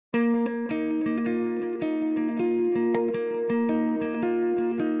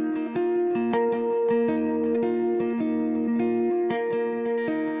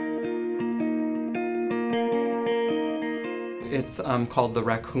It's called the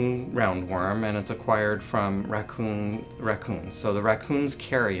Raccoon Roundworm, and it's acquired from raccoons. So the raccoons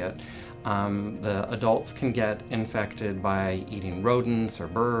carry it. The adults can get infected by eating rodents or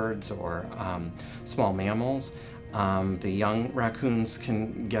birds or small mammals. The young raccoons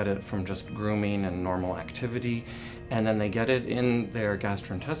can get it from just grooming and normal activity, and then they get it in their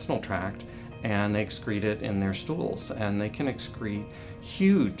gastrointestinal tract and they excrete it in their stools, and they can excrete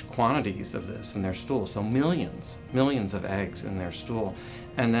huge quantities of this in their stool, so millions of eggs in their stool.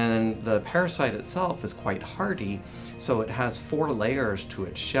 And then the parasite itself is quite hardy, so it has 4 layers to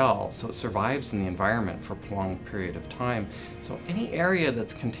its shell, so it survives in the environment for a prolonged period of time. So any area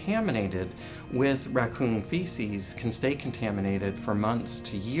that's contaminated with raccoon feces can stay contaminated for months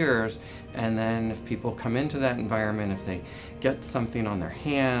to years, and then if people come into that environment, if they get something on their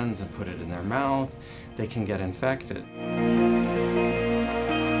hands and put it in their mouth, they can get infected.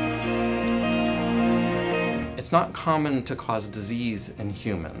 It's not common to cause disease in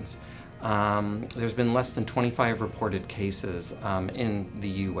humans. There's been less than 25 reported cases in the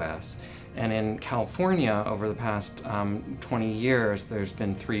US. And in California, over the past 20 years, there's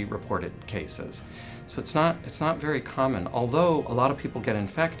been 3 reported cases. So it's not very common, although a lot of people get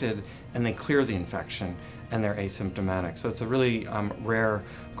infected and they clear the infection and they're asymptomatic. So it's a really rare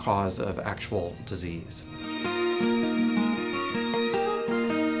cause of actual disease.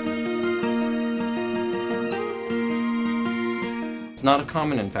 It's not a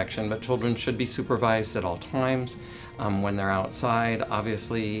common infection, but children should be supervised at all times when they're outside.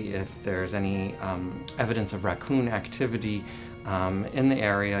 Obviously, if there's any evidence of raccoon activity in the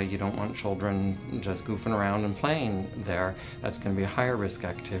area, you don't want children just goofing around and playing there. That's going to be a higher risk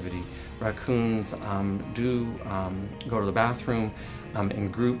activity. Raccoons do go to the bathroom in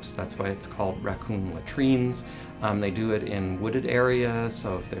groups. That's why it's called raccoon latrines. They do it in wooded areas,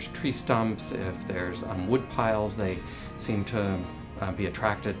 so if there's tree stumps, if there's wood piles, they seem to be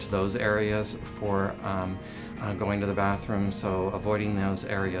attracted to those areas for going to the bathroom. So avoiding those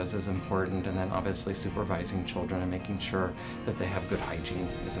areas is important, and then obviously supervising children and making sure that they have good hygiene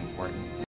is important.